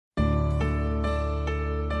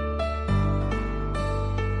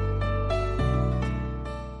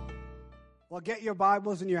Well, get your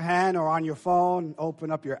Bibles in your hand or on your phone.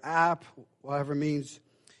 Open up your app, whatever means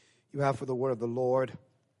you have for the word of the Lord.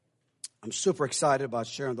 I'm super excited about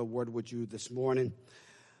sharing the word with you this morning.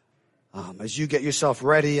 As you get yourself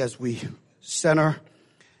ready, as we center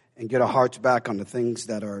and get our hearts back on the things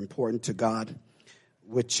that are important to God,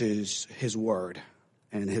 which is His Word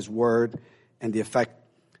and the effect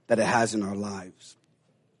that it has in our lives.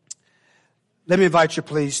 Let me invite you,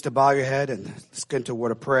 please, to bow your head and let's get into a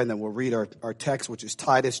word of prayer, and then we'll read our text, which is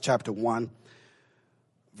Titus chapter 1,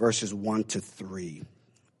 verses 1 to 3.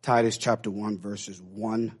 Titus chapter 1, verses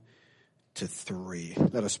 1 to 3.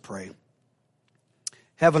 Let us pray.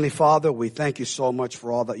 Heavenly Father, we thank you so much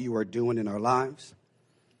for all that you are doing in our lives.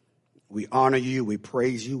 We honor you, we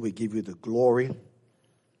praise you, we give you the glory.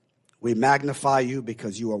 We magnify you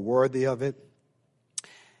because you are worthy of it.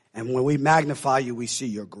 And when we magnify you, we see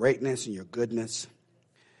your greatness and your goodness.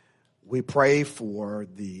 We pray for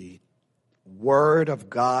the word of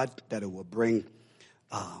God, that it will bring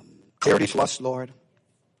clarity to us, Lord.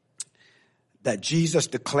 That Jesus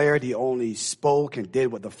declared he only spoke and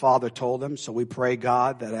did what the Father told him. So we pray,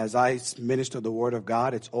 God, that as I minister the word of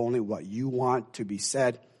God, it's only what you want to be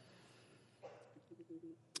said.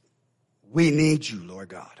 We need you, Lord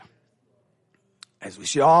God. As we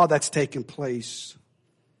see all that's taking place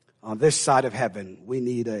on this side of heaven, we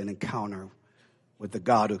need an encounter with the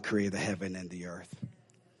God who created the heaven and the earth.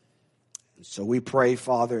 And so we pray,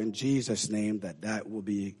 Father, in Jesus' name, that will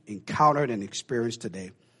be encountered and experienced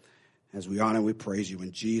today. As we honor and we praise you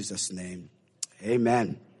in Jesus' name.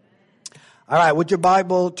 Amen. All right, with your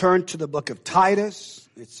Bible, turn to the book of Titus.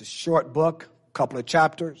 It's a short book, a couple of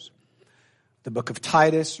chapters. The book of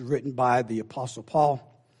Titus, written by the Apostle Paul.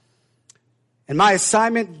 And my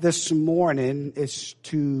assignment this morning is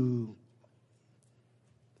to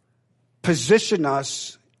position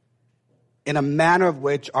us in a manner of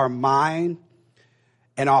which our mind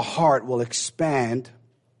and our heart will expand,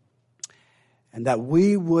 and that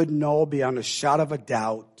we would know beyond a shadow of a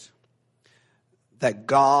doubt that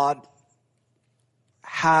God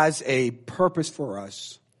has a purpose for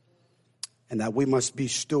us, and that we must be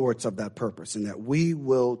stewards of that purpose, and that we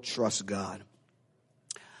will trust God.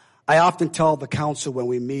 I often tell the council when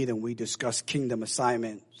we meet and we discuss kingdom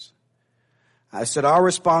assignments, I said our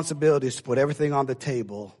responsibility is to put everything on the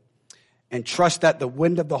table and trust that the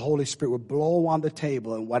wind of the Holy Spirit will blow on the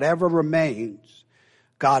table, and whatever remains,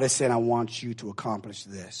 God is saying, I want you to accomplish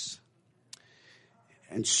this.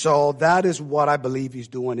 And so that is what I believe he's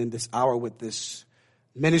doing in this hour with this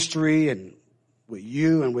ministry and with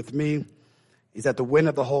you and with me, is that the wind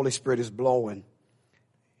of the Holy Spirit is blowing.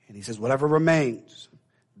 And he says, whatever remains,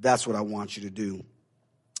 that's what I want you to do.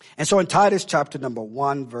 And so in Titus chapter number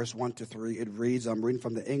 1, verse 1 to 3, it reads, I'm reading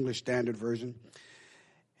from the English Standard Version.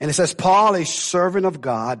 And it says, Paul, a servant of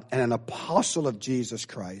God and an apostle of Jesus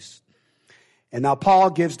Christ. And now Paul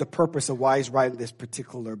gives the purpose of why he's writing this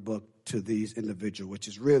particular book to these individuals, which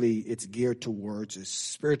is really, it's geared towards his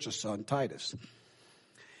spiritual son, Titus.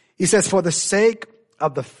 He says, for the sake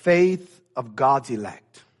of the faith of God's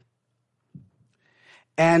elect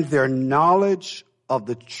and their knowledge of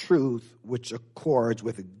the truth which accords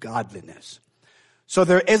with godliness. So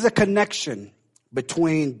there is a connection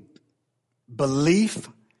between belief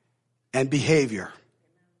and behavior.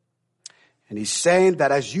 And he's saying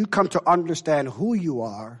that as you come to understand who you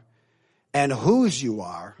are and whose you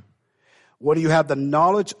are, when you have the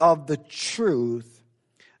knowledge of the truth,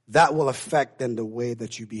 that will affect then the way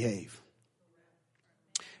that you behave.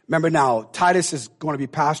 Remember now, Titus is going to be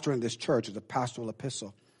pastoring this church. It's a pastoral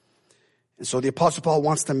epistle. And so the Apostle Paul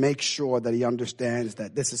wants to make sure that he understands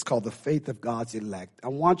that this is called the faith of God's elect. I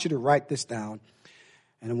want you to write this down,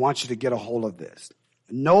 and I want you to get a hold of this.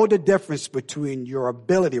 Know the difference between your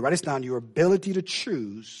ability, write this down, your ability to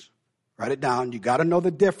choose, write it down. You got to know the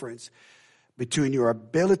difference between your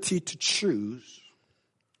ability to choose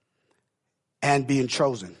and being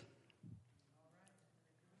chosen.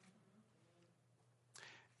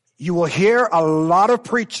 You will hear a lot of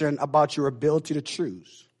preaching about your ability to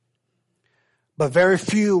choose, but very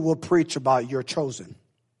few will preach about your chosen.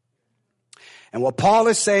 And what Paul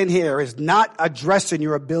is saying here is not addressing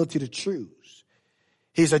your ability to choose.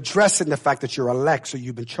 He's addressing the fact that you're elect, so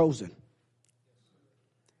you've been chosen.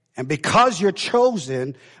 And because you're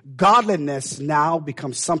chosen, godliness now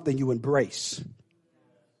becomes something you embrace,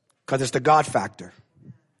 because it's the God factor.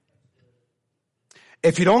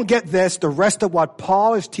 If you don't get this, the rest of what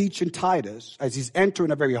Paul is teaching Titus as he's entering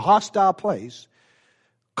a very hostile place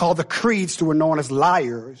called the creeds, who were known as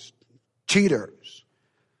liars, cheaters,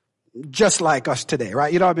 just like us today,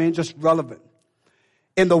 right? You know what I mean? Just relevant.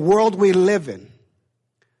 In the world we live in,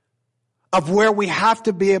 of where we have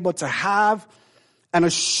to be able to have an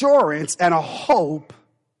assurance and a hope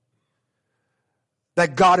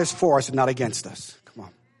that God is for us and not against us. Come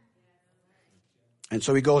on. And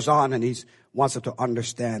so he goes on and he wants us to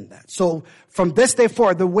understand that. So from this day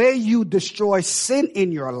forward, the way you destroy sin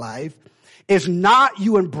in your life is not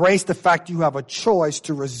you embrace the fact you have a choice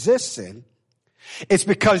to resist sin. It's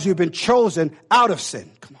because you've been chosen out of sin.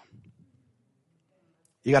 Come on.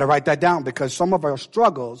 You got to write that down, because some of our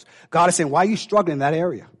struggles, God is saying, why are you struggling in that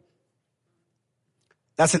area?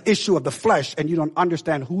 That's an issue of the flesh, and you don't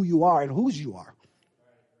understand who you are and whose you are.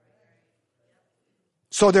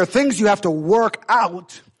 So there are things you have to work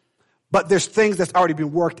out, but there's things that's already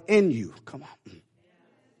been worked in you. Come on.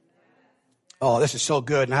 Oh, this is so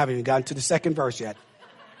good, and I haven't even gotten to the second verse yet.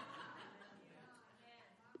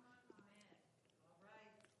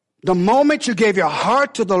 The moment you gave your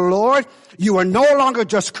heart to the Lord, you are no longer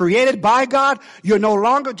just created by God. You're no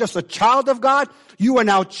longer just a child of God. You are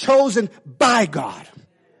now chosen by God.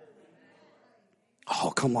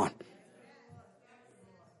 Oh, come on.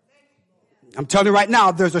 I'm telling you right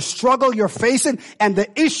now, there's a struggle you're facing, and the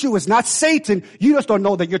issue is not Satan. You just don't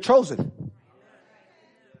know that you're chosen.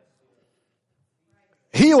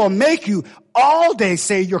 He will make you all day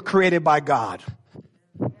say you're created by God.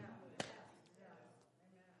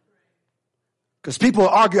 Because people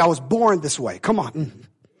argue, I was born this way. Come on.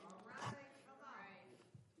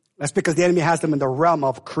 That's because the enemy has them in the realm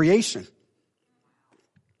of creation.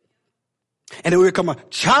 And if we become a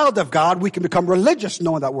child of God, we can become religious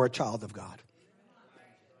knowing that we're a child of God.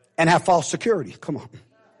 And have false security. Come on.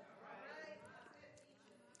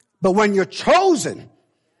 But when you're chosen,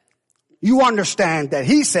 you understand that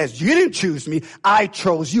he says, you didn't choose me, I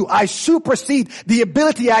chose you. I supersede the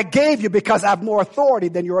ability I gave you because I have more authority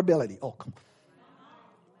than your ability. Oh, come on.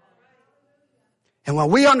 And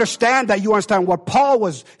when we understand that, you understand what Paul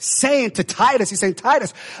was saying to Titus. He's saying,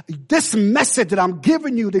 Titus, this message that I'm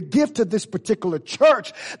giving you to give to this particular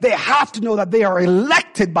church, they have to know that they are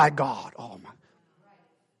elected by God. Oh, my.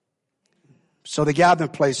 So the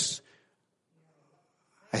gathering place,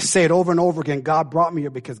 I say it over and over again, God brought me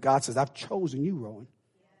here because God says, I've chosen you, Rowan,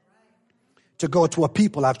 to go to a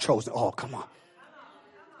people I've chosen. Oh, come on.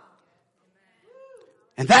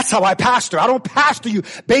 And that's how I pastor. I don't pastor you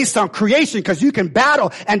based on creation, because you can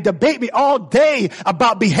battle and debate me all day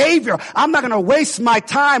about behavior. I'm not going to waste my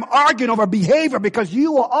time arguing over behavior, because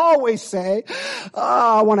you will always say,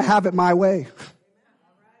 oh, I want to have it my way.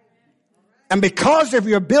 And because of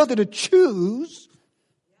your ability to choose,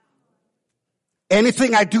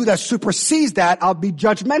 anything I do that supersedes that, I'll be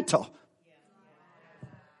judgmental.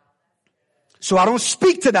 So I don't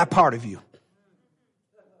speak to that part of you.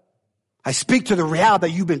 I speak to the reality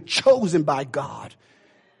that you've been chosen by God.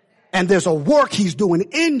 And there's a work he's doing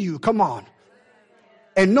in you. Come on.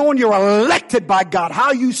 And knowing you're elected by God,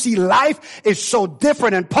 how you see life is so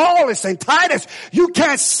different. And Paul is saying, Titus, you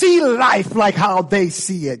can't see life like how they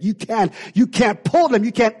see it. You can't pull them.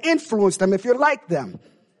 You can't influence them if you're like them.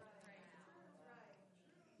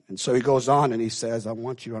 And so he goes on and he says, I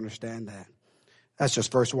want you to understand that. That's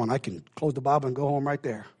just verse 1. I can close the Bible and go home right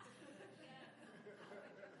there.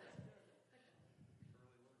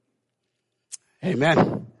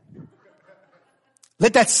 Amen.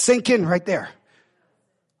 Let that sink in right there.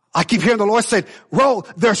 I keep hearing the Lord say, Ro,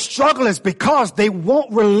 their struggle is because they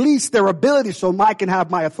won't release their ability so I can have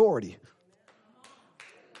my authority.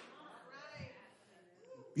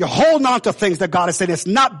 You're holding on to things that God has said it's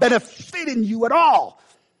not benefiting you at all.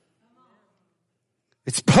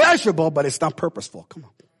 It's pleasurable, but it's not purposeful. Come on.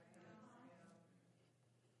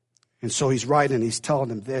 And so he's writing and he's telling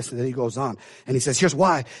them this, and then he goes on and he says, here's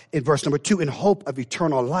why, in verse number 2, in hope of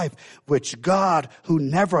eternal life, which God, who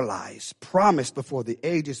never lies, promised before the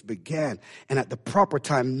ages began, and at the proper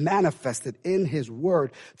time manifested in his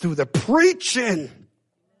word through the preaching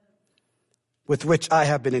with which I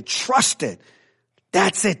have been entrusted.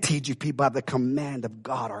 That's it, TGP, by the command of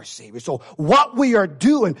God our Savior. So what we are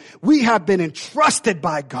doing, we have been entrusted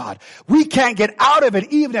by God. We can't get out of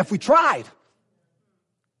it even if we tried.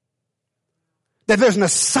 That there's an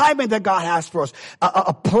assignment that God has for us,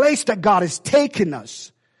 a place that God has taken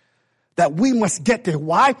us that we must get there.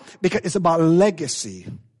 Why? Because it's about legacy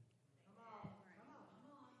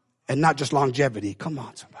and not just longevity. Come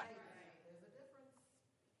on, somebody.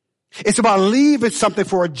 It's about leaving something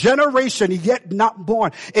for a generation yet not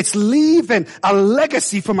born. It's leaving a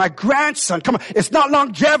legacy for my grandson. Come on. It's not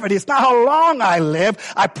longevity. It's not how long I live.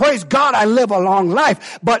 I praise God I live a long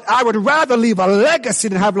life, but I would rather leave a legacy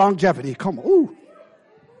than have longevity. Come on. Ooh.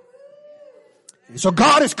 So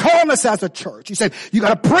God is calling us as a church. He said, you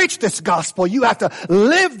got to preach this gospel. You have to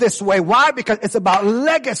live this way. Why? Because it's about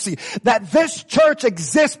legacy. That this church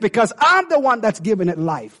exists because I'm the one that's giving it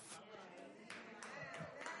life.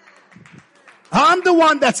 I'm the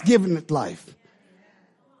one that's giving it life.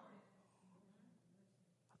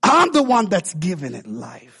 I'm the one that's giving it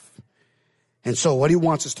life. And so what he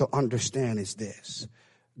wants us to understand is this.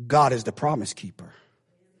 God is the promise keeper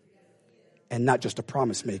and not just a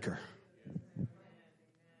promise maker.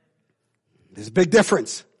 There's a big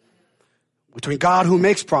difference between God who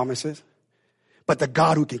makes promises, but the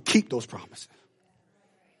God who can keep those promises.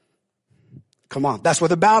 Come on, that's where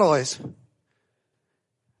the battle is.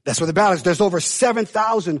 That's where the battle is. There's over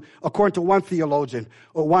 7,000, according to one theologian,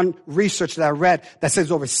 or one research that I read, that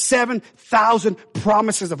says over 7,000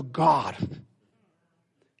 promises of God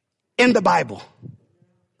in the Bible.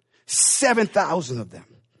 7,000 of them.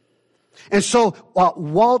 And so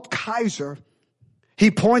Walt Kaiser,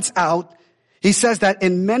 he points out, he says that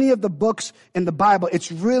in many of the books in the Bible,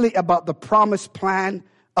 it's really about the promised plan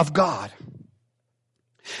of God.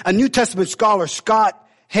 A New Testament scholar, Scott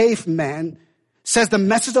Hafeman, says the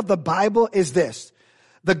message of the Bible is this: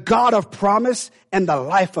 the God of promise and the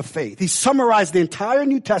life of faith. He summarized the entire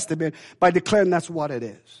New Testament by declaring that's what it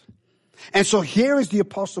is. And so here is the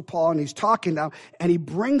Apostle Paul, and he's talking now, and he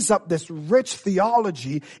brings up this rich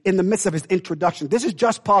theology in the midst of his introduction. This is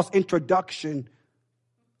just Paul's introduction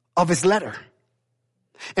of his letter.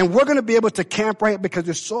 And we're going to be able to camp right because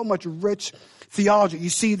there's so much rich theology.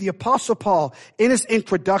 You see, the Apostle Paul, in his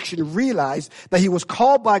introduction, realized that he was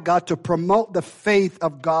called by God to promote the faith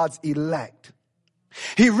of God's elect.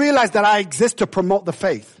 He realized that I exist to promote the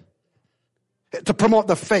faith. To promote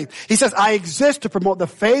the faith. He says, I exist to promote the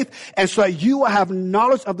faith, and so that you will have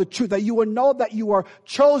knowledge of the truth, that you will know that you are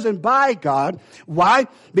chosen by God. Why?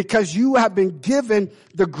 Because you have been given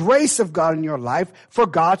the grace of God in your life for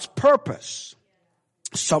God's purpose.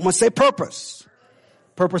 Someone say purpose.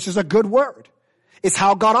 Purpose is a good word. It's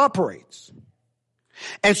how God operates.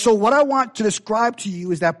 And so what I want to describe to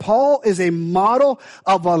you is that Paul is a model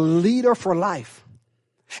of a leader for life.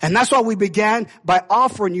 And that's why we began by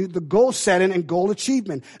offering you the goal setting and goal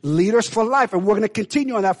achievement, leaders for life. And we're going to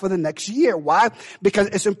continue on that for the next year. Why? Because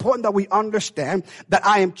it's important that we understand that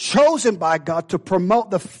I am chosen by God to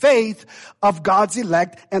promote the faith of God's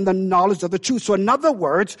elect and the knowledge of the truth. So in other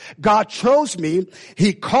words, God chose me.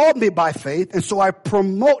 He called me by faith. And so I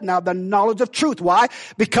promote now the knowledge of truth. Why?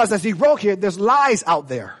 Because as he wrote here, there's lies out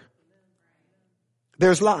there.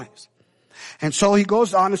 There's lies. And so he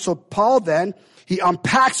goes on. And so Paul then, he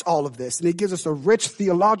unpacks all of this, and he gives us a rich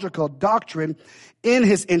theological doctrine in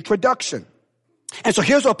his introduction. And so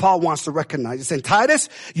here's what Paul wants to recognize. He's saying, Titus,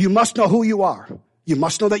 you must know who you are. You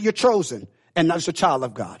must know that you're chosen and not just a child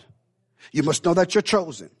of God. You must know that you're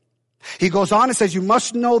chosen. He goes on and says, you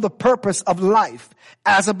must know the purpose of life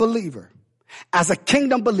as a believer. As a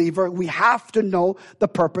kingdom believer, we have to know the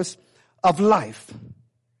purpose of life.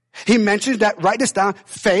 He mentions that, write this down,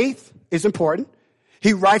 faith is important.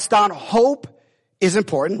 He writes down hope is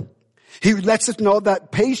important. He lets us know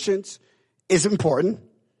that patience is important.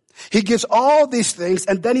 He gives all these things,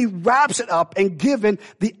 and then he wraps it up and given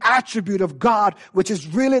the attribute of God, which is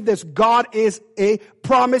really this: God is a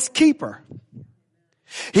promise keeper.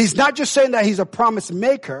 He's not just saying that he's a promise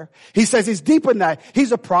maker. He says he's deeper than that.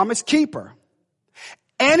 He's a promise keeper.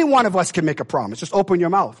 Any one of us can make a promise. Just open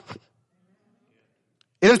your mouth.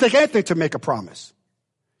 It doesn't take anything to make a promise.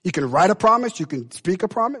 You can write a promise. You can speak a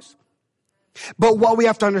promise. But what we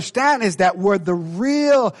have to understand is that where the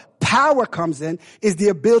real power comes in is the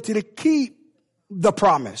ability to keep the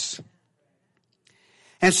promise.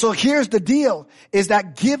 And so here's the deal, is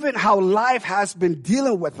that given how life has been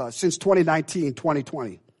dealing with us since 2019,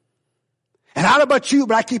 2020. And I don't know about you,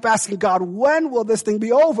 but I keep asking God, when will this thing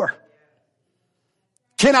be over?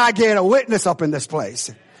 Can I get a witness up in this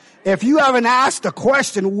place? If you haven't asked the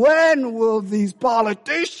question, when will these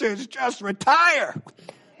politicians just retire?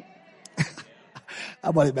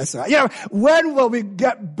 I'm going to mess around. Yeah, when will we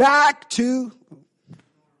get back to?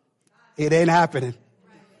 It ain't happening.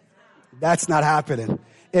 That's not happening.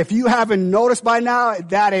 If you haven't noticed by now,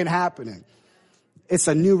 that ain't happening. It's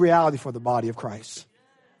a new reality for the body of Christ.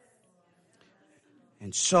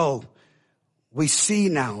 And so we see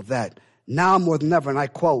now that now more than ever, and I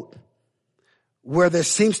quote, where there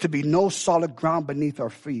seems to be no solid ground beneath our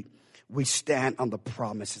feet, we stand on the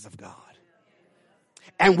promises of God.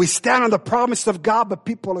 And we stand on the promise of God, but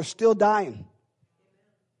people are still dying.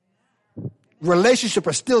 Relationships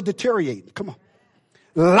are still deteriorating. Come on.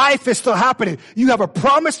 Life is still happening. You have a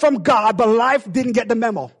promise from God, but life didn't get the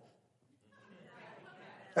memo.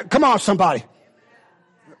 Come on, somebody.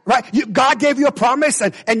 Right? God gave you a promise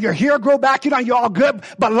and your hair grow back, you're all good.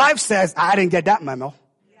 But life says, I didn't get that memo.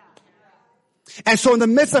 And so in the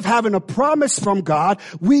midst of having a promise from God,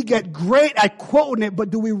 we get great at quoting it, but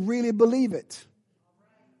do we really believe it?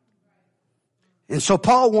 And so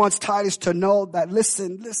Paul wants Titus to know that,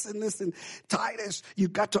 listen, Titus,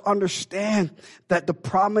 you've got to understand that the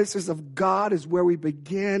promises of God is where we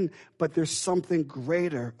begin, but there's something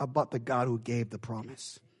greater about the God who gave the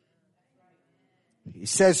promise. He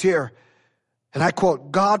says here, and I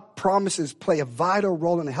quote, God promises play a vital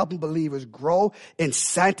role in helping believers grow in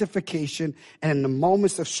sanctification, and in the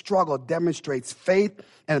moments of struggle demonstrates faith,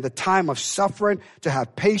 and at the time of suffering to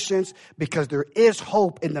have patience, because there is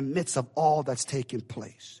hope in the midst of all that's taking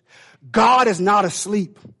place. God is not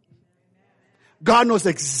asleep. God knows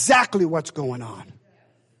exactly what's going on.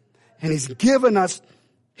 And he's given us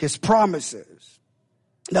his promises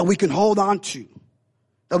that we can hold on to.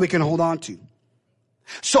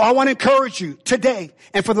 So I want to encourage you today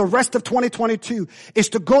and for the rest of 2022 is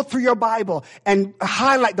to go through your Bible and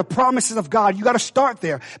highlight the promises of God. You got to start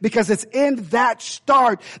there because it's in that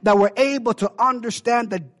start that we're able to understand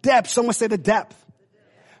the depth. Someone say the depth.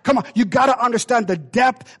 Come on, you got to understand the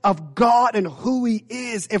depth of God and who he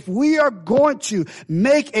is. If we are going to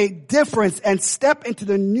make a difference and step into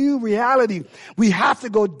the new reality, we have to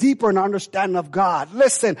go deeper in understanding of God.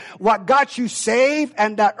 Listen, what got you saved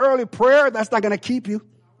and that early prayer, that's not going to keep you.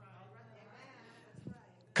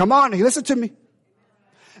 Come on, listen to me.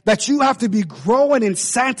 That you have to be growing in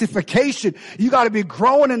sanctification. You got to be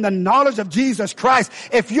growing in the knowledge of Jesus Christ.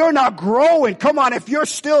 If you're not growing, come on, if you're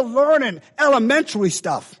still learning elementary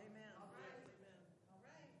stuff,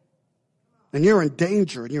 then you're in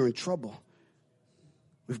danger and you're in trouble.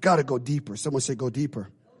 We've got to go deeper. Someone say go deeper.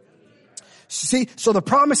 See, so the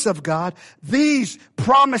promise of God, these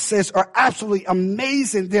promises are absolutely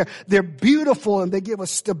amazing. They're beautiful and they give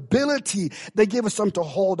us stability. They give us something to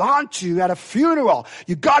hold on to at a funeral.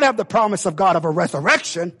 You got to have the promise of God of a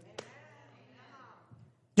resurrection.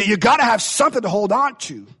 You got to have something to hold on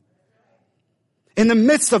to. In the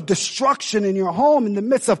midst of destruction in your home, in the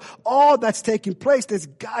midst of all that's taking place, there's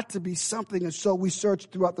got to be something. And so we search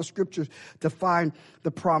throughout the scriptures to find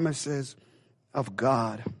the promises of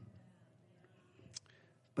God.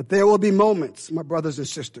 But there will be moments, my brothers and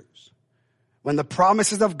sisters, when the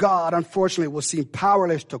promises of God, unfortunately, will seem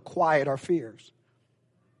powerless to quiet our fears.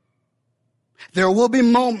 There will be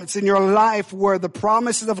moments in your life where the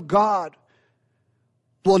promises of God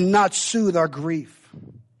will not soothe our grief.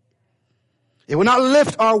 It will not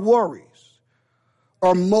lift our worries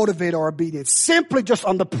or motivate our obedience. Simply just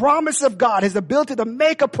on the promise of God, his ability to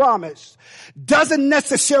make a promise doesn't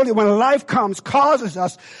necessarily, when life comes, causes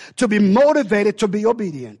us to be motivated to be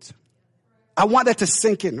obedient. I want that to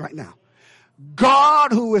sink in right now.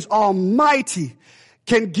 God, who is almighty,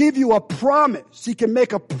 can give you a promise. He can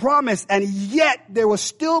make a promise, and yet there will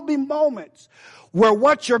still be moments where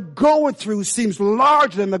what you're going through seems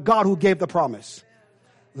larger than the God who gave the promise.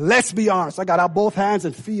 Let's be honest. I got out both hands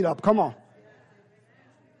and feet up. Come on.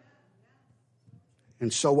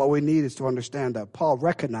 And so what we need is to understand that Paul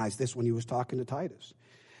recognized this when he was talking to Titus.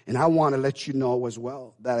 And I want to let you know as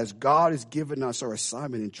well that as God has given us our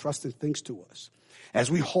assignment and trusting things to us, as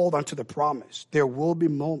we hold on to the promise, there will be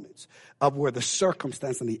moments of where the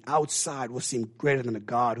circumstance on the outside will seem greater than the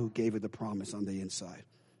God who gave it the promise on the inside.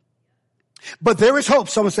 But there is hope.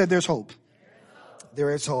 Someone said there's hope. There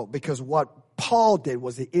is hope because what Paul did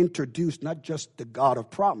was he introduced not just the God of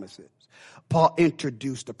promises. Paul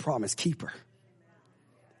introduced the promise keeper.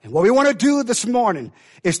 And what we want to do this morning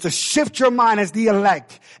is to shift your mind as the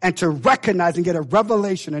elect and to recognize and get a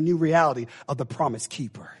revelation, a new reality of the promise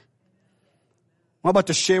keeper. What I'm about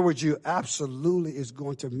to share with you absolutely is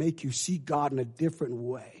going to make you see God in a different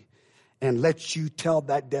way and let you tell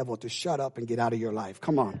that devil to shut up and get out of your life.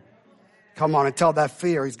 Come on. Come on and tell that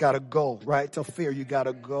fear he's got to go, right? Tell fear you got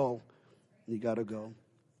to go. You got to go.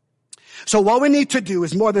 So what we need to do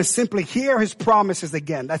is more than simply hear his promises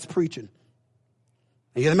again. That's preaching.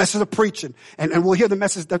 And hear the message of preaching. And we'll hear the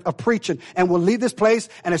message of preaching. And we'll leave this place.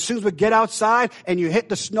 And as soon as we get outside and you hit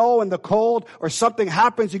the snow and the cold or something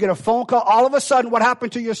happens, you get a phone call. All of a sudden, what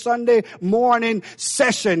happened to your Sunday morning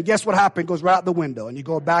session? Guess what happened? It goes right out the window. And you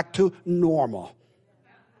go back to normal.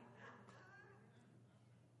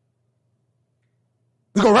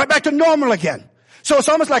 We go right back to normal again. So it's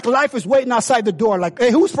almost like life is waiting outside the door. Like,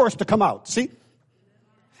 hey, who's first to come out? See?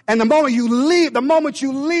 And the moment you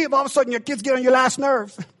leave, all of a sudden your kids get on your last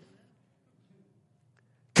nerves.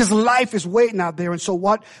 Because life is waiting out there. And so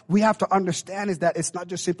what we have to understand is that it's not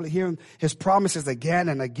just simply hearing his promises again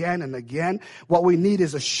and again and again. What we need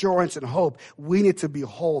is assurance and hope. We need to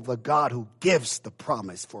behold the God who gives the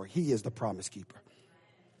promise, for he is the promise keeper.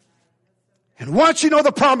 And once you know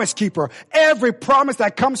the promise keeper, every promise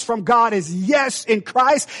that comes from God is yes in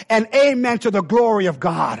Christ and amen to the glory of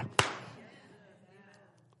God.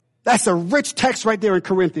 That's a rich text right there in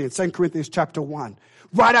Corinthians, 2 Corinthians chapter 1.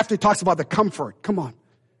 Right after he talks about the comfort. Come on.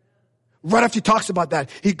 Right after he talks about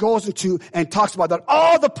that, he goes into and talks about that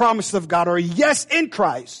all the promises of God are yes in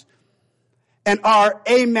Christ and are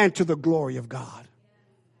amen to the glory of God.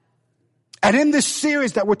 And in this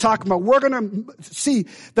series that we're talking about, we're going to see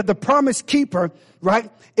that the promise keeper,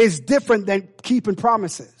 right, is different than keeping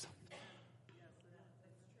promises.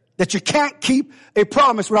 That you can't keep a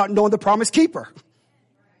promise without knowing the promise keeper.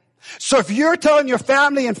 So if you're telling your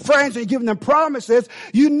family and friends and you're giving them promises,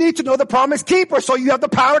 you need to know the promise keeper so you have the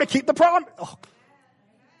power to keep the promise. Oh.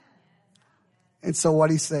 And so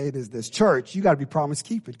what he's saying is this, church, you got to be promise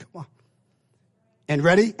keeping. Come on. And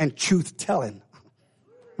ready? And truth telling.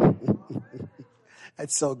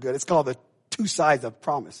 That's so good. It's called the two sides of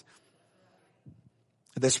promise.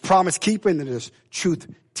 There's promise keeping and there's truth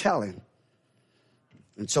telling.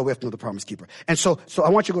 And so we have to know the promise keeper. And so I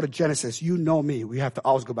want you to go to Genesis. You know me. We have to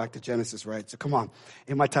always go back to Genesis, right? So come on.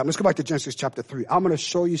 In my time, let's go back to Genesis chapter 3. I'm going to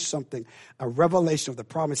show you something, a revelation of the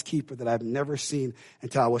promise keeper that I've never seen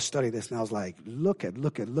until I was studying this. And I was like, look at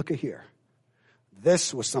here.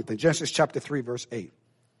 This was something. Genesis chapter 3, verse 8.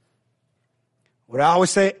 What I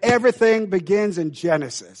always say, everything begins in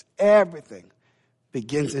Genesis. Everything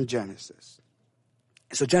begins in Genesis.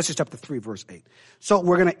 So Genesis chapter 3, verse 8. So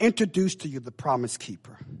we're going to introduce to you the promise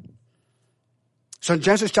keeper. So in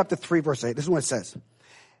Genesis chapter 3, verse 8, this is what it says.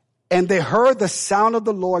 And they heard the sound of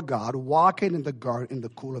the Lord God walking in the garden in the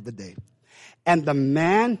cool of the day. And the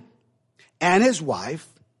man and his wife,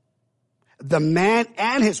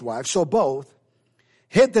 so both,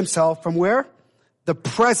 hid themselves from where? The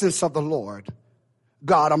presence of the Lord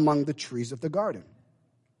God among the trees of the garden.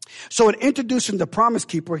 So in introducing the promise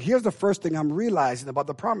keeper, here's the first thing I'm realizing about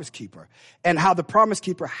the promise keeper and how the promise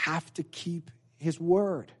keeper have to keep his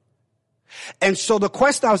word. And so the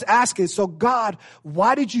question I was asking, so God,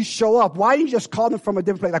 why did you show up? Why didn't you just call them from a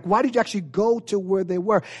different place? Like, why did you actually go to where they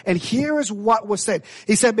were? And here is what was said.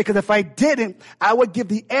 He said, because if I didn't, I would give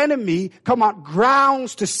the enemy,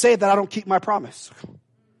 grounds to say that I don't keep my promise.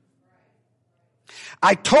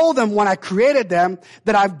 I told them when I created them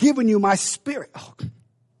that I've given you my spirit.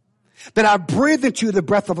 That I breathed into you the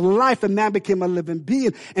breath of life and man became a living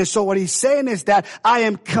being. And so what he's saying is that I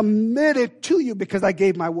am committed to you because I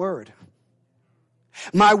gave my word.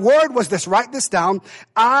 My word was this, write this down.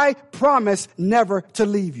 I promise never to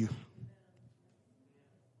leave you.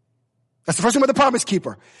 That's the first thing with the promise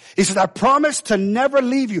keeper. He says, I promise to never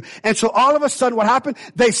leave you. And so all of a sudden what happened?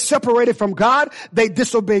 They separated from God. They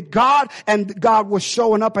disobeyed God and God was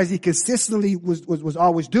showing up as he consistently was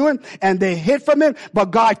always doing. And they hid from him.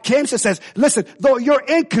 But God came and says, listen, though you're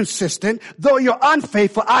inconsistent, though you're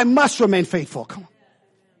unfaithful, I must remain faithful. Come on.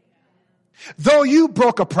 Though you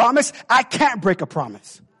broke a promise, I can't break a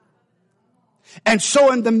promise. And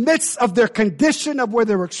so in the midst of their condition of where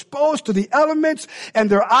they were exposed to the elements and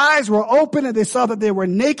their eyes were open and they saw that they were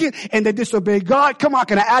naked and they disobeyed God. Come on,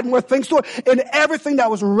 can I add more things to it? And everything that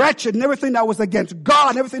was wretched and everything that was against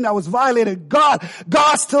God, and everything that was violated God,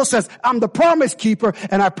 God still says, I'm the promise keeper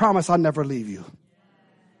and I promise I'll never leave you.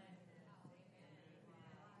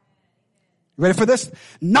 You ready for this?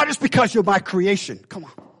 Not just because you're my creation. Come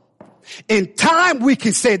on. In time we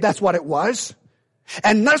can say that's what it was.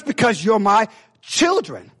 And not just because you're my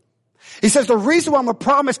children. He says the reason why I'm a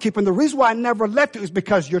promise keeper and the reason why I never left you is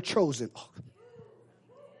because you're chosen. Oh.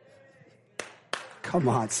 Come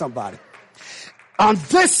on, somebody. On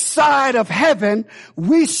this side of heaven,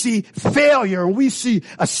 we see failure and we see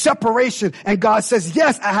a separation. And God says,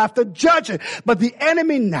 yes, I have to judge it. But the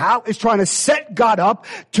enemy now is trying to set God up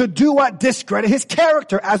to do what? Discredit his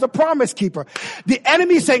character as a promise keeper. The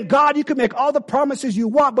enemy is saying, God, you can make all the promises you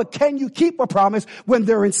want, but can you keep a promise when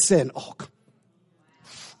they're in sin? Oh.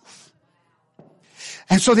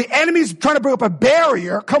 And so the enemy is trying to bring up a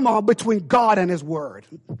barrier, between God and his word.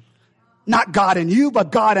 Not God and you,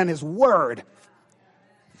 but God and his word.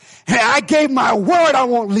 Hey, I gave my word I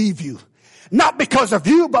won't leave you. Not because of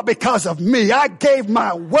you, but because of me. I gave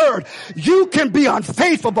my word. You can be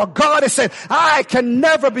unfaithful, but God has said, I can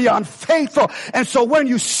never be unfaithful. And so when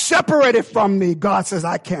you separated from me, God says,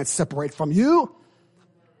 I can't separate from you.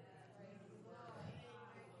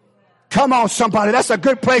 Come on, somebody. That's a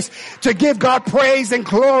good place to give God praise and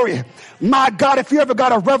glory. My God, if you ever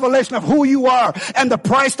got a revelation of who you are and the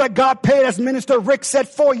price that God paid, as Minister Rick said,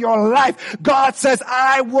 for your life, God says,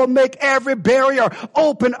 I will make every barrier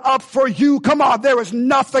open up for you. Come on, there is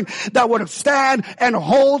nothing that would stand and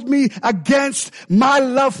hold me against my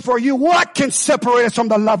love for you. What can separate us from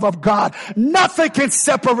the love of God? Nothing can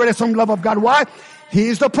separate us from the love of God. Why?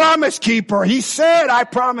 He's the promise keeper. He said, I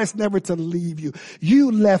promise never to leave you.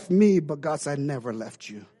 You left me, but God said, I never left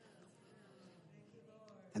you.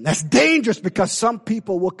 And that's dangerous because some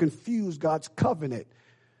people will confuse God's covenant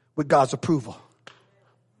with God's approval.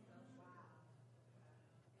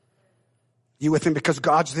 You with him because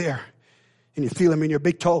God's there and you feel him in your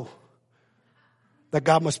big toe. That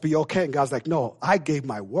God must be okay. And God's like, no, I gave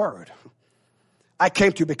my word. I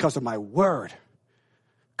came to you because of my word.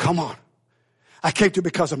 Come on. I came to you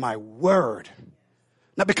because of my word.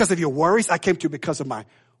 Not because of your worries. I came to you because of my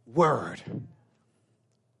word.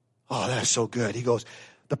 Oh, that's so good. He goes,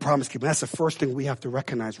 the promise keeper. That's the first thing we have to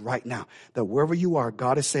recognize right now. That wherever you are,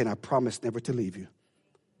 God is saying, I promise never to leave you.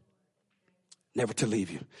 Never to leave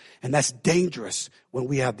you. And that's dangerous when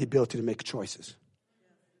we have the ability to make choices.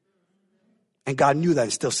 And God knew that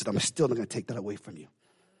and still said, I'm still not going to take that away from you.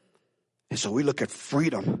 And so we look at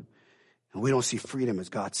freedom and we don't see freedom as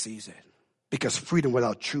God sees it. Because freedom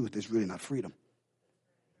without truth is really not freedom.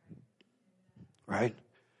 Right?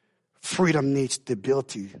 Freedom needs the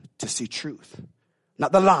ability to see truth.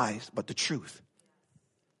 Not the lies, but the truth.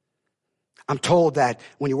 I'm told that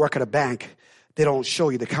when you work at a bank, they don't show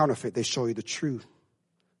you the counterfeit, they show you the true.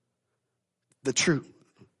 The true,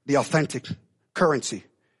 the authentic currency.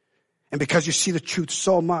 And because you see the truth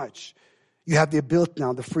so much, you have the ability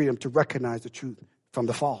now, the freedom to recognize the truth from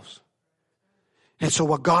the false. And so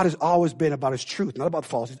what God has always been about is truth, not about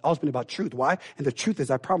false. He's always been about truth. Why? And the truth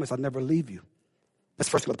is, I promise I'll never leave you. That's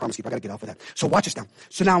the first thing about the promise keeper. I got to get off of that. So watch this now.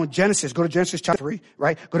 So now in Genesis, go to Genesis chapter 3,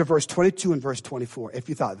 right? Go to verse 22 and verse 24. If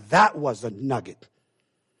you thought that was a nugget,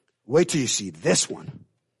 wait till you see this one.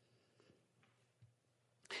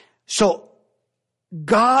 So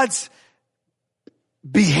God's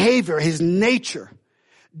behavior, his nature,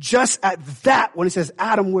 just at that, when he says,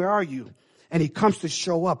 Adam, where are you? And he comes to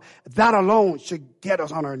show up. That alone should get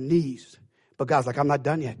us on our knees. But God's like, I'm not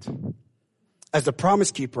done yet. As the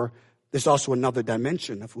promise keeper, there's also another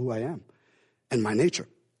dimension of who I am and my nature.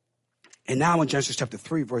 And now in Genesis chapter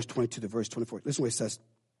 3, verse 22 to verse 24, listen to what it says.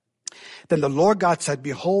 Then the Lord God said,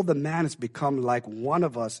 behold, the man has become like one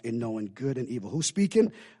of us in knowing good and evil. Who's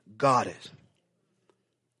speaking? God is.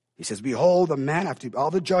 He says, behold, the man, after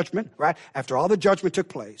all the judgment, right? After all the judgment took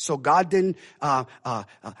place. So God didn't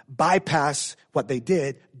bypass what they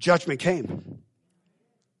did. Judgment came.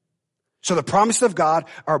 So the promises of God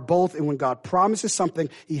are both, and when God promises something,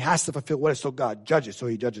 he has to fulfill what is. So God judges. So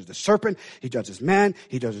he judges the serpent, he judges man,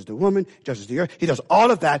 he judges the woman, he judges the earth. He does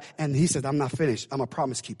all of that, and he says, I'm not finished. I'm a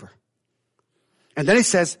promise keeper. And then he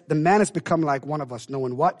says, the man has become like one of us,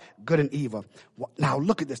 knowing what? Good and evil. Now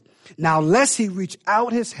look at this. Now lest he reach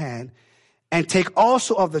out his hand and take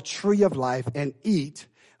also of the tree of life and eat.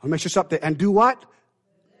 I'll make sure something. And do what?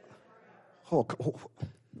 Oh.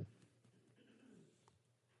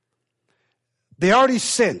 They already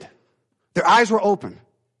sinned. Their eyes were open.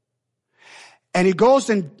 And he goes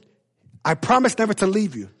and, I promise never to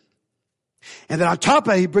leave you. And then on top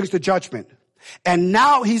of that, he brings the judgment. And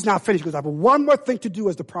now he's not finished because I have one more thing to do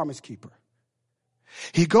as the promise keeper.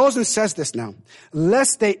 He goes and says this now.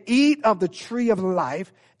 Lest they eat of the tree of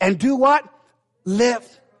life and do what? Live.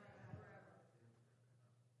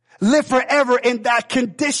 Live forever in that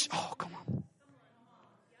condition. Oh, come on.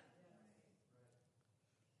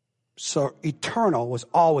 So eternal was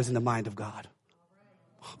always in the mind of God.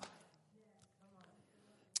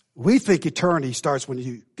 We think eternity starts when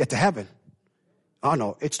you get to heaven. Oh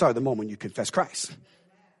no, it started the moment you confess Christ.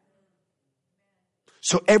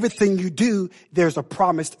 So everything you do, there's a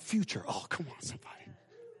promised future. Oh, come on, somebody.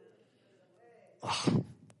 Oh.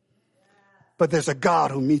 But there's a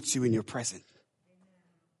God who meets you in your present.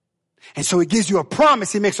 And so he gives you a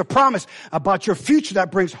promise. He makes a promise about your future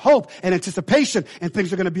that brings hope and anticipation, and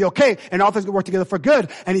things are going to be okay, and all things will work together for good.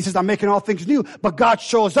 And he says, I'm making all things new. But God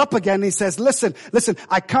shows up again and he says, listen,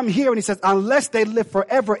 I come here, and he says, unless they live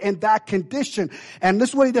forever in that condition. And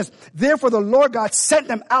listen what he does. Therefore the Lord God sent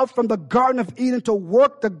them out from the Garden of Eden to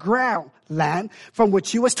work the land from which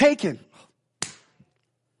he was taken.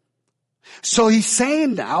 So he's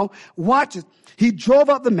saying now, watch it. He drove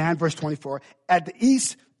out the man, verse 24, at the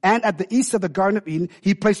east. And at the east of the Garden of Eden,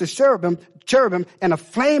 he placed a cherubim and a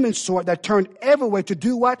flaming sword that turned every way to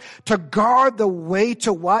do what? To guard the way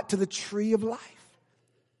to what? To the tree of life.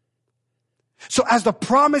 So as the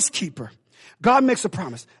promise keeper, God makes a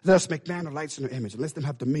promise. Let us make man or lights in their image and let them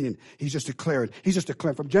have dominion. He's just declaring.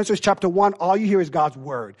 From Genesis chapter 1, all you hear is God's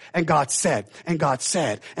word. And God said, and God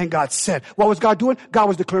said, and God said. What was God doing? God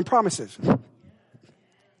was declaring promises.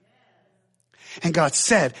 And God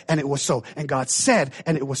said, and it was so. And God said,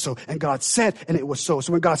 and it was so. And God said, and it was so.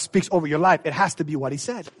 So when God speaks over your life, it has to be what he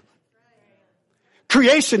said.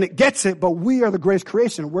 Creation, it gets it, but we are the greatest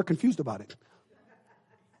creation, and we're confused about it.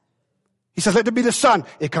 He says, let there be the sun.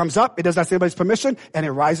 It comes up. It does not ask anybody's permission, and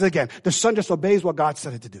it rises again. The sun just obeys what God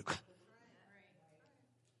said it to do.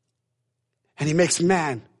 And he makes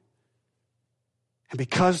man. And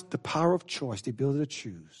because the power of choice, the ability to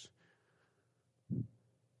choose,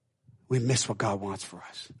 we miss what God wants for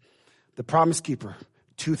us. The promise keeper,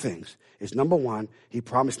 two things, is number one, he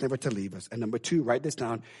promised never to leave us. And number two, write this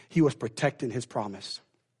down, he was protecting his promise.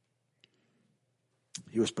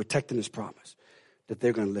 He was protecting his promise that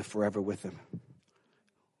they're going to live forever with him.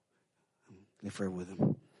 Live forever with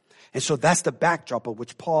him. And so that's the backdrop of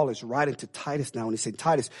which Paul is writing to Titus now. And he's saying,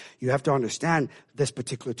 Titus, you have to understand this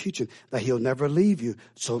particular teaching, that he'll never leave you.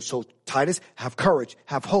 So Titus, have courage,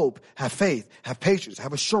 have hope, have faith, have patience,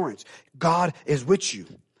 have assurance. God is with you.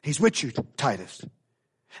 He's with you, Titus.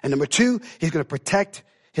 And number two, he's going to protect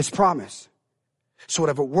his promise. So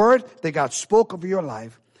whatever word that God spoke over your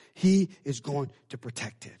life, he is going to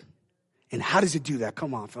protect it. And how does he do that?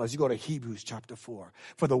 Come on, fellas. You go to Hebrews chapter 4.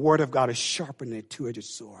 For the word of God is sharper than a two-edged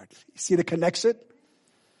sword. You see the connection?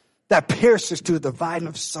 That pierces to the dividing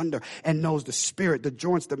of sunder and knows the spirit, the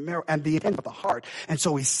joints, the marrow, and the end of the heart. And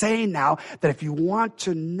so he's saying now that if you want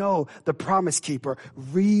to know the promise keeper,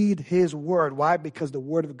 read his word. Why? Because the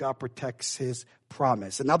word of God protects his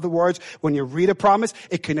promise. In other words, when you read a promise,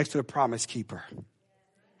 it connects to the promise keeper.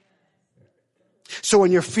 So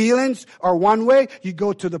when your feelings are one way, you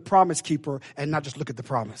go to the promise keeper and not just look at the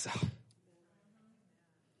promise.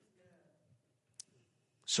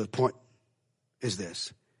 So the point is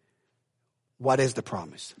this. What is the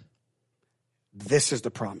promise? This is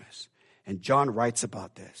the promise. And John writes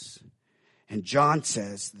about this. And John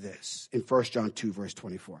says this in 1 John 2, verse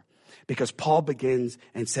 24. Because Paul begins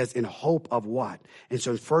and says, in hope of what? And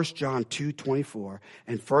so in 1 John 2:24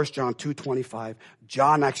 and 1 John 2:25,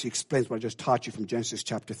 John actually explains what I just taught you from Genesis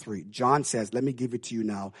chapter 3. John says, let me give it to you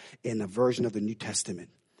now in a version of the New Testament.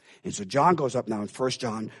 And so John goes up now in 1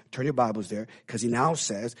 John, turn your Bibles there, because he now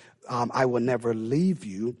says, I will never leave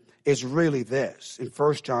you, is really this. In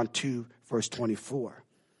 1 John 2, verse 24.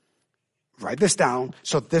 Write this down.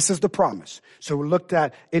 So this is the promise. So we looked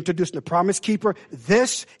at introducing the promise keeper.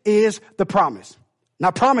 This is the promise. Now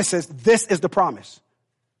promise says this is the promise.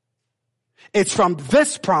 It's from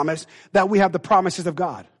this promise that we have the promises of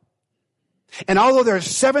God. And although there are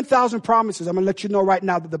 7,000 promises, I'm going to let you know right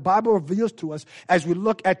now that the Bible reveals to us as we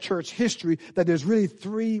look at church history that there's really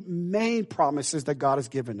three main promises that God has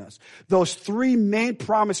given us. Those three main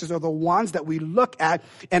promises are the ones that we look at,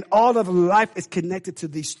 and all of life is connected to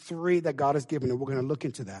these three that God has given, and we're going to look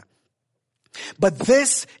into that. But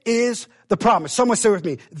this is the promise. Someone say with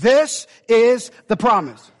me, this is the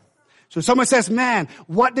promise. So if someone says, man,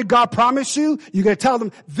 what did God promise you? You're going to tell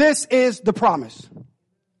them, this is the promise.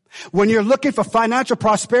 When you're looking for financial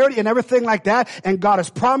prosperity and everything like that, and God has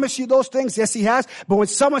promised you those things, yes, he has. But when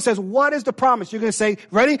someone says, what is the promise? You're going to say,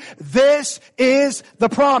 ready? This is the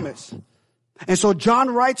promise. And so John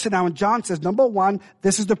writes it now, and John says, number one,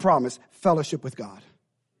 this is the promise, fellowship with God.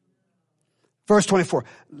 Verse 24,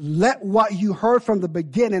 let what you heard from the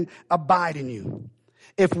beginning abide in you.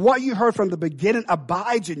 If what you heard from the beginning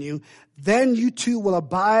abides in you, then you too will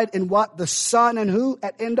abide in what? The Son and who?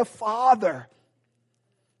 And in the Father.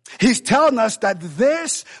 He's telling us that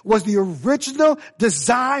this was the original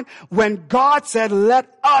design when God said,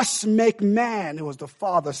 let us make man. It was the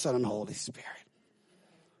Father, Son, and Holy Spirit.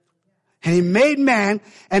 And he made man,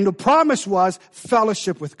 and the promise was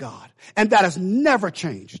fellowship with God. And that has never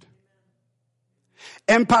changed.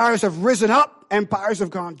 Empires have risen up. Empires have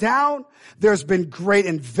gone down. There's been great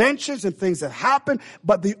inventions and things that happen.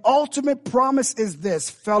 But the ultimate promise is this,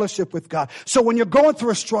 fellowship with God. So when you're going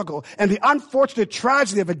through a struggle and the unfortunate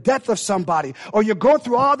tragedy of a death of somebody, or you're going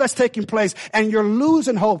through all that's taking place and you're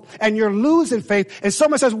losing hope and you're losing faith, and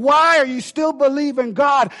someone says, why are you still believing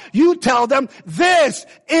God? You tell them, this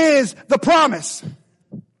is the promise.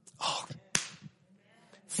 Oh,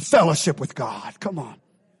 fellowship with God. Come on.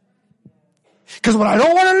 Because what I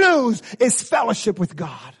don't want to lose is fellowship with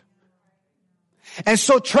God. And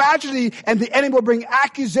so tragedy and the enemy will bring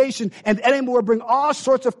accusation and the enemy will bring all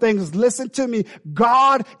sorts of things. Listen to me.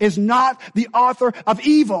 God is not the author of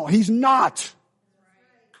evil. He's not.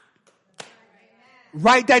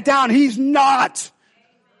 Write that down. He's not.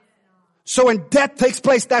 So when death takes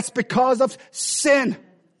place, that's because of sin.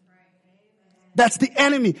 That's the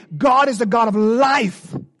enemy. God is the God of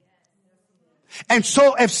life. And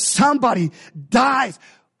so if somebody dies,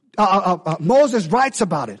 Moses writes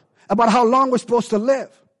about it, about how long we're supposed to live.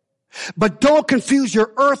 But don't confuse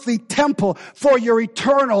your earthly temple for your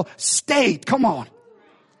eternal state. Come on.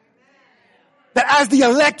 That as the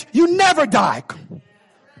elect, you never die.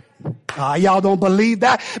 Y'all don't believe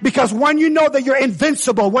that? Because when you know that you're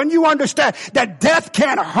invincible, when you understand that death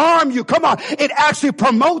can't harm you, come on, it actually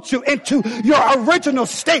promotes you into your original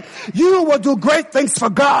state. You will do great things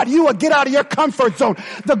for God. You will get out of your comfort zone.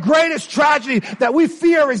 The greatest tragedy that we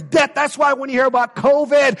fear is death. That's why when you hear about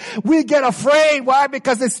COVID, we get afraid. Why?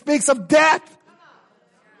 Because it speaks of death.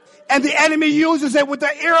 And the enemy uses it with the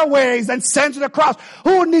airwaves and sends it across.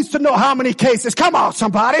 Who needs to know how many cases? Come on,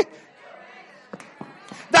 somebody.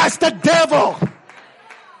 That's the devil.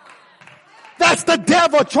 That's the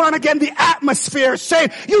devil trying to get in the atmosphere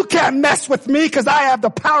saying, you can't mess with me because I have the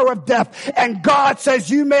power of death. And God says,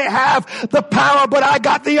 you may have the power, but I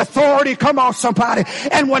got the authority. Come on, somebody.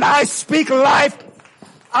 And when I speak life,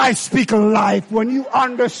 I speak life. When you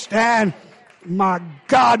understand, my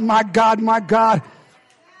God, my God, my God.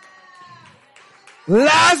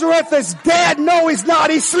 Lazarus is dead. No, he's not.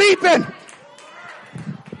 He's sleeping.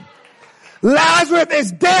 Lazarus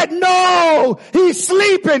is dead. No, he's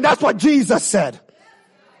sleeping. That's what Jesus said.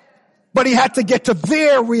 But he had to get to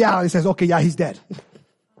their reality. He says, okay, yeah, he's dead.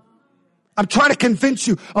 I'm trying to convince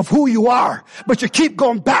you of who you are, but you keep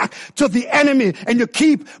going back to the enemy and you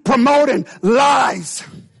keep promoting lies.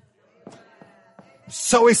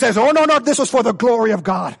 So he says, oh, no, this was for the glory of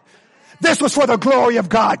God. This was for the glory of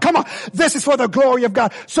God. Come on. This is for the glory of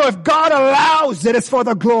God. So if God allows it, it's for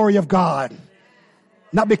the glory of God.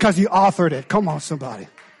 Not because he authored it. Come on, somebody.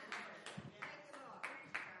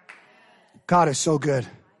 God is so good.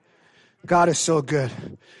 God is so good.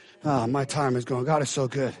 My time is going. God is so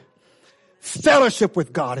good. Fellowship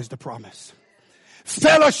with God is the promise.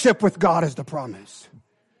 Fellowship with God is the promise.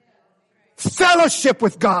 Fellowship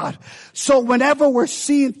with God. So whenever we're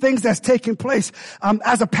seeing things that's taking place,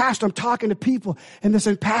 as a pastor, I'm talking to people and they're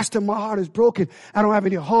saying, Pastor, my heart is broken. I don't have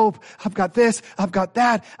any hope. I've got this. I've got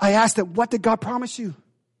that. I asked them, what did God promise you?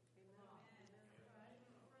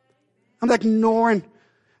 I'm like ignoring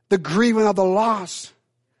the grieving of the loss.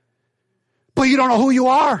 But you don't know who you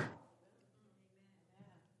are.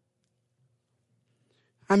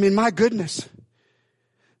 I mean, my goodness.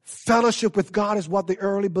 Fellowship with God is what the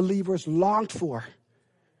early believers longed for.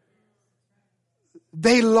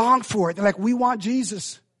 They longed for it. They're like, we want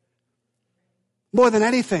Jesus. More than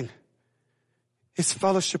anything, it's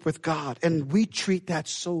fellowship with God. And we treat that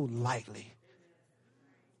so lightly.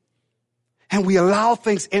 And we allow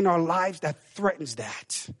things in our lives that threatens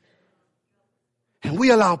that. And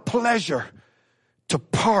we allow pleasure to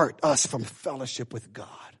part us from fellowship with God.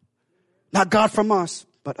 Not God from us,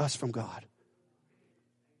 but us from God.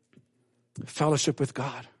 Fellowship with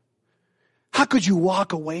God. How could you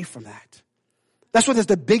walk away from that? That's what there's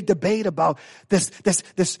the big debate about this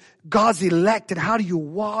God's elect and how do you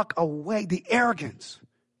walk away? The arrogance.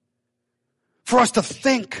 For us to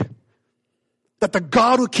think that the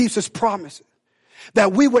God who keeps his promises,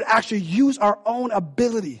 that we would actually use our own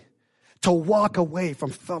ability to walk away from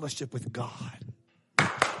fellowship with God.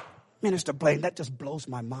 Minister Blaine, that just blows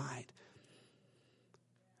my mind.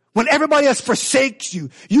 When everybody else forsakes you,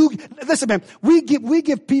 listen, man, we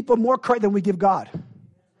give people more credit than we give God.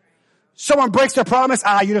 Someone breaks their promise,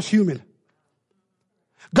 you're just human.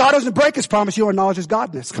 God doesn't break his promise, you acknowledge his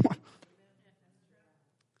godness. Come on.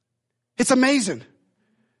 It's amazing.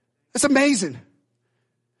 It's amazing.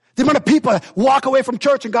 The amount of people that walk away from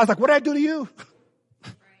church and God's like, what did I do to you?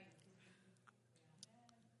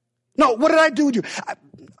 No, what did I do to you?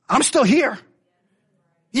 I'm still here.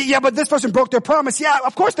 Yeah, but this person broke their promise. Yeah,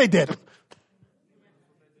 of course they did.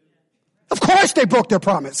 Of course they broke their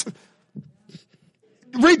promise.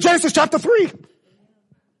 Read Genesis chapter 3.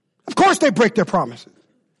 Of course they break their promises.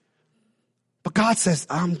 But God says,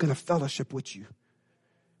 I'm going to fellowship with you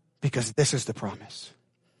because this is the promise.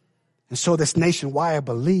 And so this nation, why I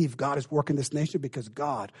believe God is working this nation, because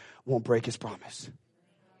God won't break his promise.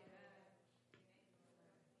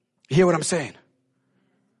 You hear what I'm saying?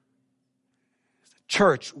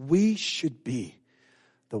 Church, we should be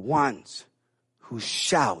the ones who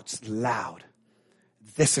shouts loud,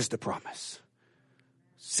 this is the promise.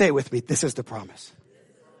 Say it with me, this is the promise.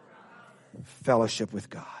 Fellowship with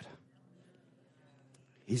God.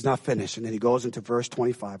 He's not finished. And then he goes into verse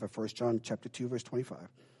 25 of 1 John chapter 2, verse 25.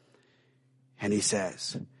 And he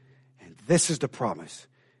says, and this is the promise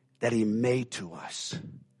that he made to us,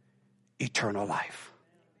 eternal life.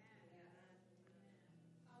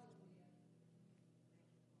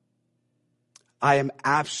 I am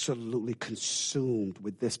absolutely consumed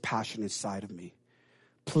with this passion inside of me.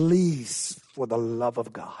 Please, for the love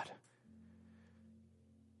of God,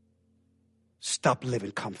 stop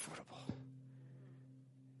living comfortable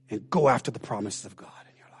and go after the promises of God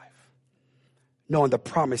in your life, knowing the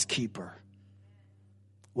promise keeper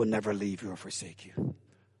will never leave you or forsake you.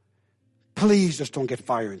 Please just don't get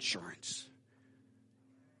fire insurance,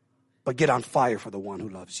 but get on fire for the one who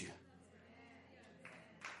loves you.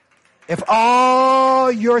 If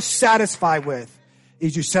all you're satisfied with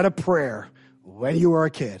is you said a prayer when you were a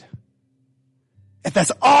kid, if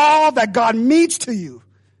that's all that God means to you,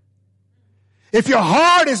 if your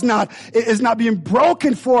heart is not being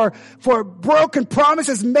broken for broken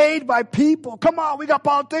promises made by people. Come on, we got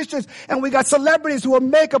politicians and we got celebrities who will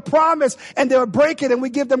make a promise and they'll break it, and we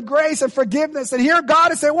give them grace and forgiveness. And here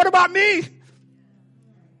God is saying, what about me?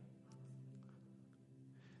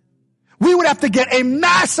 We would have to get a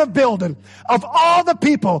massive building of all the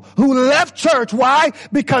people who left church. Why?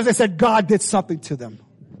 Because they said God did something to them.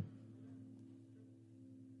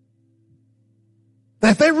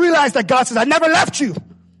 That if they realize that God says, I never left you.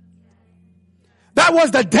 That was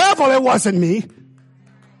the devil, it wasn't me.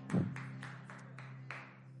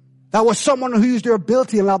 That was someone who used their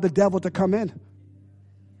ability and allowed the devil to come in.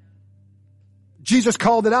 Jesus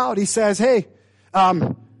called it out. He says, hey,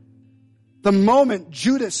 the moment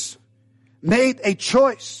Judas made a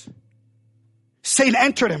choice, Satan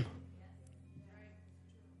entered him.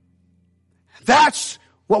 That's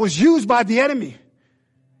what was used by the enemy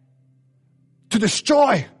to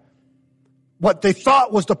destroy what they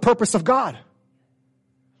thought was the purpose of God.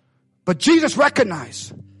 But Jesus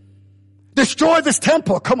recognized, destroy this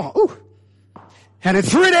temple. Come on. Ooh. And in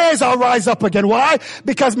 3 days I'll rise up again. Why?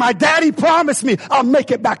 Because my daddy promised me I'll make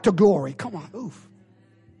it back to glory. Come on. Ooh.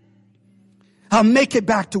 I'll make it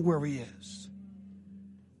back to where he is.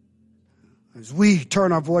 As we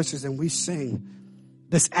turn our voices and we sing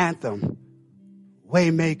this anthem,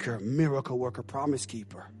 Waymaker, miracle worker, promise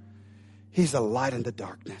keeper. He's the light in the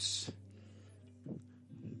darkness.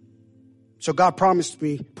 So God promised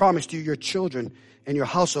you your children and your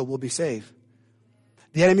household will be saved.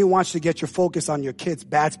 The enemy wants to get your focus on your kids'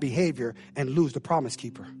 bad behavior and lose the promise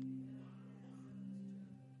keeper.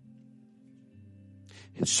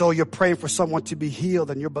 And so you're praying for someone to be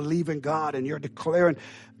healed and you're believing God and you're declaring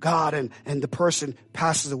God and the person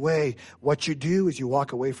passes away. What you do is you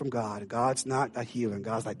walk away from God. God's not a healer. And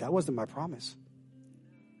God's like, that wasn't my promise.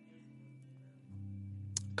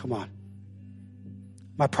 Come on.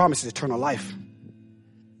 My promise is eternal life.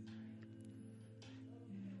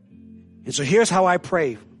 And so here's how I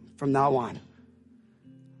pray from now on.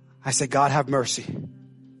 I say, God, have mercy.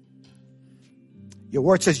 Your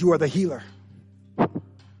word says you are the healer.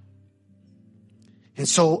 And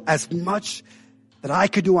so as much that I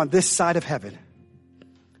could do on this side of heaven,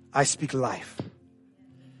 I speak life.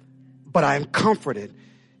 But I am comforted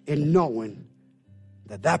in knowing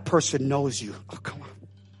that that person knows you. Oh, come on.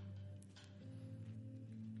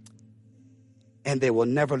 And they will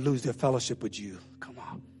never lose their fellowship with you. Come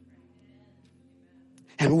on.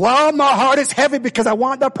 And while my heart is heavy because I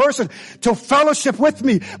want that person to fellowship with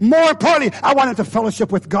me, more importantly, I want them to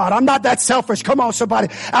fellowship with God. I'm not that selfish. Come on,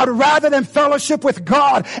 somebody. I'd rather than fellowship with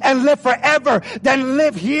God and live forever than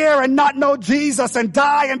live here and not know Jesus and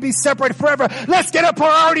die and be separated forever. Let's get our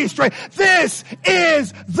priorities straight. This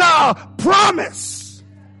is the promise.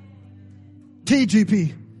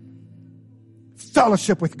 TGP.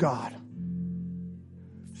 Fellowship with God.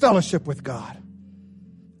 Fellowship with God.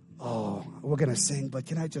 Oh, we're going to sing, but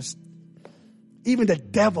can I just, even the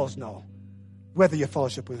devils know whether you're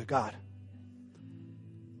fellowship with God.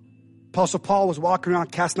 Apostle Paul was walking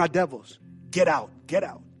around casting out devils. Get out, get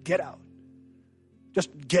out, get out. Just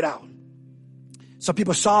get out. Some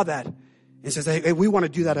people saw that and says, hey, we want to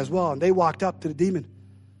do that as well. And they walked up to the demon.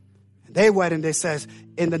 And they went and they says,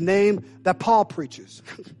 in the name that Paul preaches.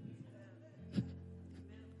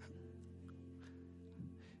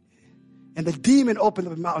 And the demon opened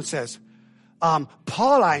up his mouth and says,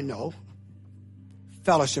 Paul I know,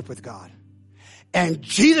 fellowship with God. And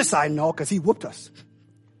Jesus I know because he whooped us.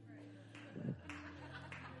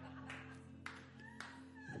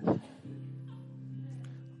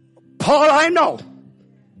 Paul I know.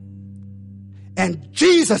 And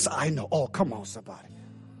Jesus I know. Oh, come on, somebody.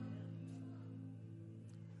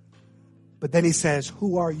 But then he says,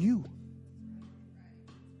 who are you?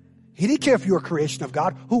 He didn't care if you were a creation of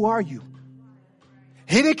God. Who are you?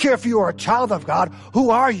 He didn't care if you are a child of God. Who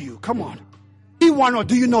are you? Come on. He want to know,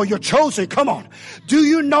 do you know you're chosen? Come on. Do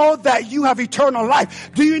you know that you have eternal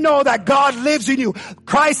life? Do you know that God lives in you?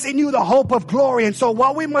 Christ in you, the hope of glory. And so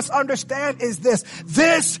what we must understand is this.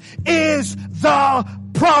 This is the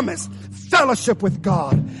promise. Fellowship with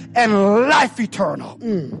God and life eternal.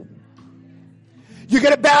 You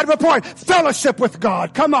get a bad report. Fellowship with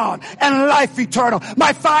God. Come on. And life eternal.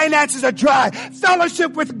 My finances are dry.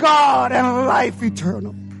 Fellowship with God and life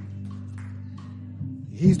eternal.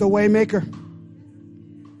 He's the way maker.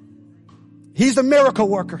 He's the miracle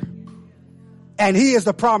worker. And he is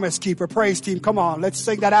the promise keeper. Praise team. Come on. Let's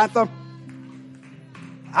sing that anthem.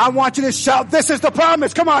 I want you to shout, this is the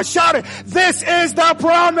promise. Come on, shout it. This is the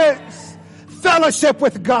promise. Fellowship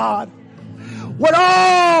with God. When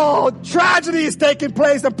all tragedy is taking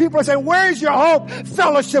place and people are saying, where is your hope?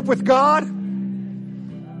 Fellowship with God.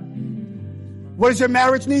 What does your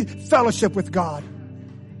marriage need? Fellowship with God.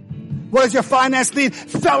 What does your finance need?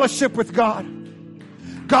 Fellowship with God.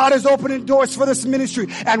 God is opening doors for this ministry.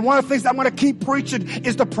 And one of the things I'm going to keep preaching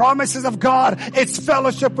is the promises of God. It's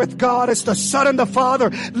fellowship with God. It's the Son and the Father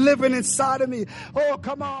living inside of me. Oh,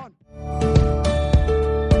 come on.